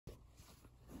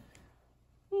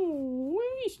Oh,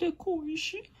 where is the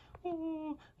Koishi?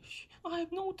 Oh, I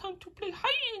have no time to play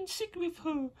hide and seek with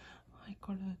her. I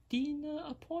got a dinner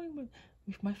appointment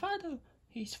with my father.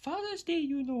 It's Father's Day,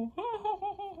 you know.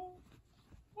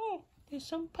 Oh, there's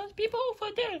some people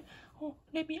over there. Oh,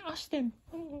 let me ask them.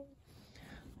 Oh.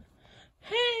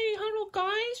 Hey, hello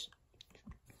guys.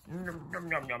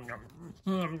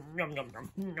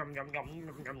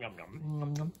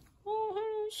 Oh,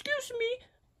 hello, excuse me.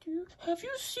 Have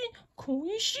you seen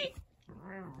Koishi?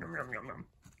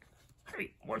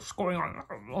 Hey, what's going on?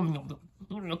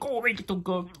 Go away, little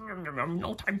girl.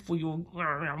 No time for you.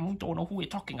 Don't know who we're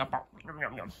talking about.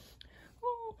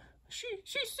 Oh, she's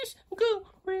this girl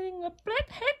wearing a black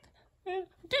hat and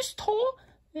this tall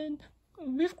and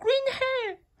with green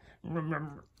hair.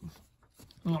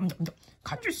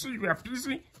 Can't you see we are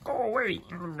busy? Go away.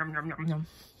 What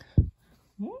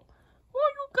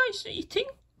are you guys eating?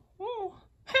 Oh,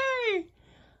 hey,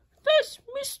 that's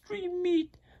mystery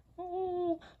meat.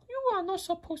 Oh, you are not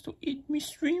supposed to eat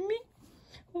mystery meat.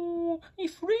 Oh,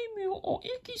 if Reimyu or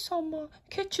Iki-sama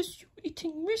catches you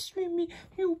eating mystery meat,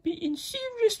 you'll be in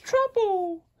serious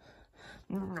trouble.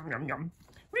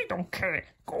 We don't care.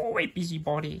 Go away,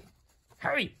 busybody.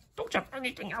 Hurry, don't you have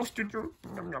anything else to do?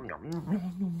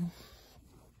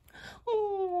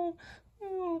 Oh,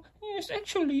 yes,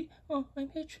 actually, I'm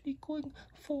actually going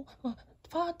for a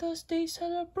Father's Day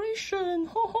celebration.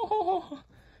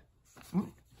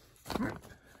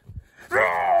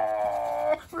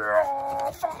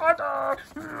 Father!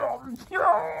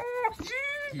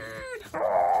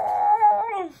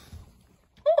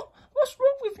 Oh, what's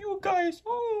wrong with you guys?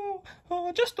 Oh,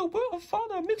 just the word of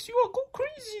father makes you all go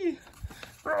crazy.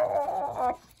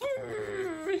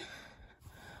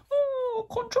 Oh,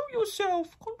 control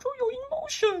yourself. Control your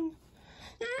emotion.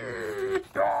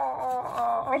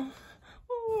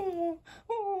 Oh,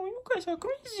 you guys are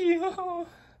crazy.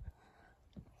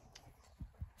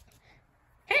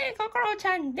 Hey,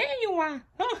 Kokoro-chan, there you are.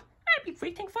 Oh, I've been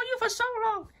waiting for you for so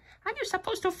long. Are you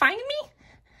supposed to find me?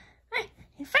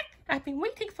 In fact, I've been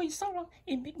waiting for you so long.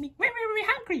 It made me very, very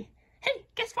hungry. Hey,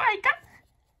 guess what I got?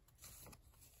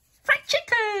 Fried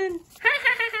chicken! Ha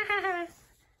ha ha ha ha!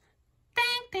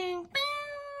 Ding, ding,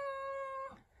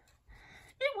 ding!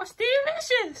 It was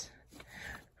delicious!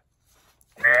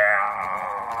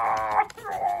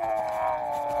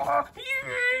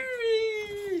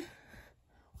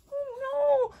 Oh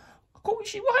no!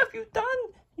 Koishi, what have you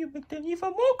done? You make them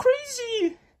even more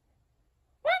crazy!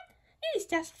 What? It's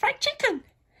just fried chicken!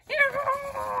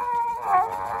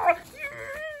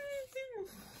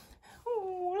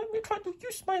 Oh, let me try to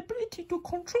use my ability to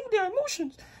control their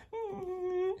emotions.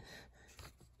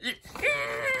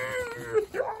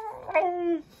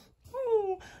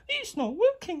 Oh, it's not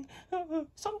working.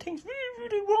 Something's really,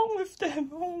 really wrong with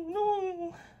them. Oh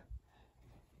no.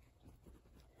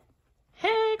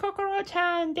 Hey,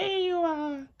 Kokoro-chan, there you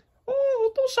are.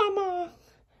 Oh, Oto-sama.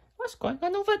 What's going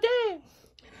on over there?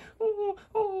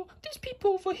 Oh, these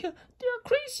people over here, they are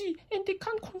crazy and they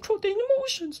can't control their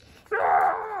emotions.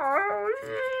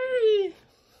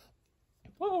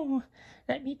 Oh,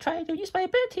 let me try to use my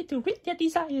ability to read their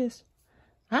desires.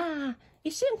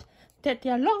 It seems that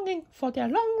their longing for their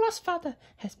long-lost father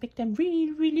has made them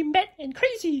really, really mad and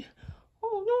crazy.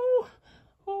 Oh no!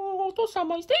 Oh,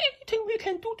 Oto-sama, is there anything we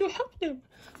can do to help them?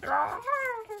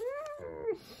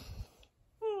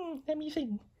 Let me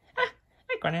think.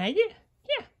 I got an idea.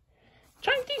 Yeah,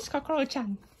 try this,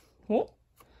 Kokoro-chan. Oh,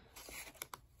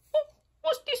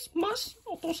 what's this mask,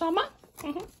 Oto-sama?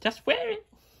 Just wear it.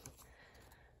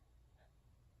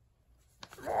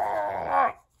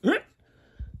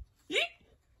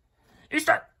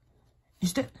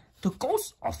 Is that the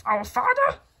ghost of our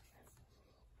father?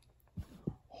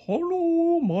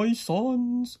 Hello, my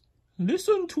sons.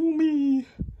 Listen to me.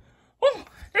 Oh,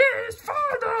 it's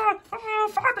father!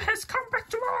 Father has come back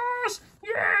to us!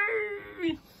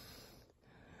 Yay!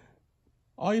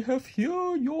 I have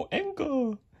heard your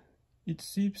anger. It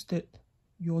seems that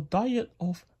your diet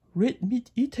of red meat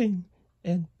eating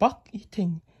and bug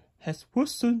eating has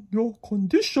worsened your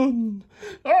condition.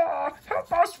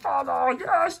 Help us, Father!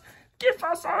 Yes! Give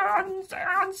us an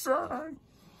answer!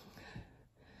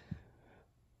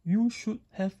 You should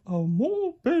have a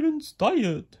more balanced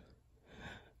diet.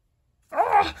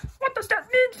 What does that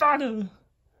mean, Father?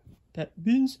 That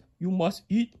means you must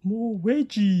eat more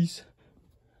veggies.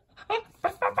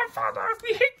 But Father,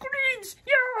 we hate greens!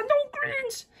 Yeah, no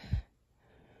greens!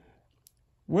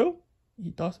 Well,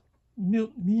 it does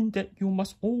not mean that you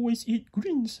must always eat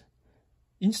greens.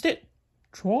 Instead,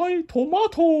 try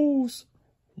tomatoes.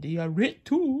 They are red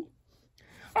too.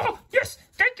 Oh, yes,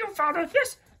 thank you, Father,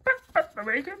 yes. But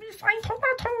where can we find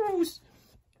tomatoes?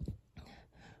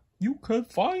 you can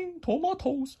find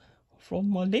tomatoes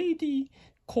from a lady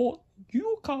called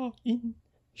Yuka.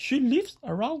 She lives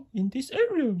around in this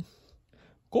area.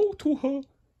 Go to her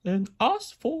and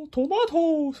ask for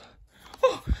tomatoes.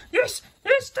 Oh, yes,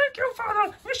 thank you,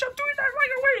 Father. We shall do that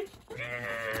right away.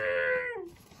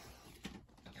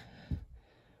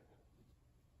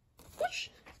 Whoosh!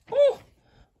 Oh,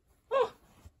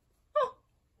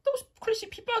 those crazy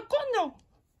people are gone now.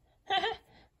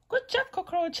 Good job,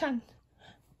 Kokoro-chan.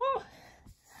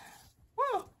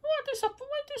 Why are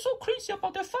they so crazy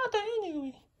about their father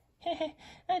anyway?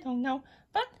 I don't know,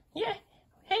 but yeah.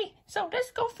 Hey, so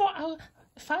let's go for our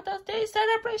Father's Day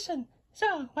celebration.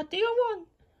 So, what do you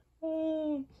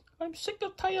want? I'm sick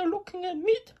of tired looking at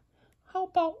meat. How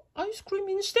about ice cream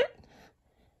instead?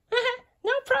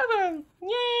 No problem.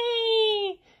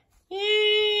 Yay!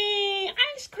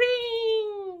 Ice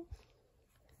cream!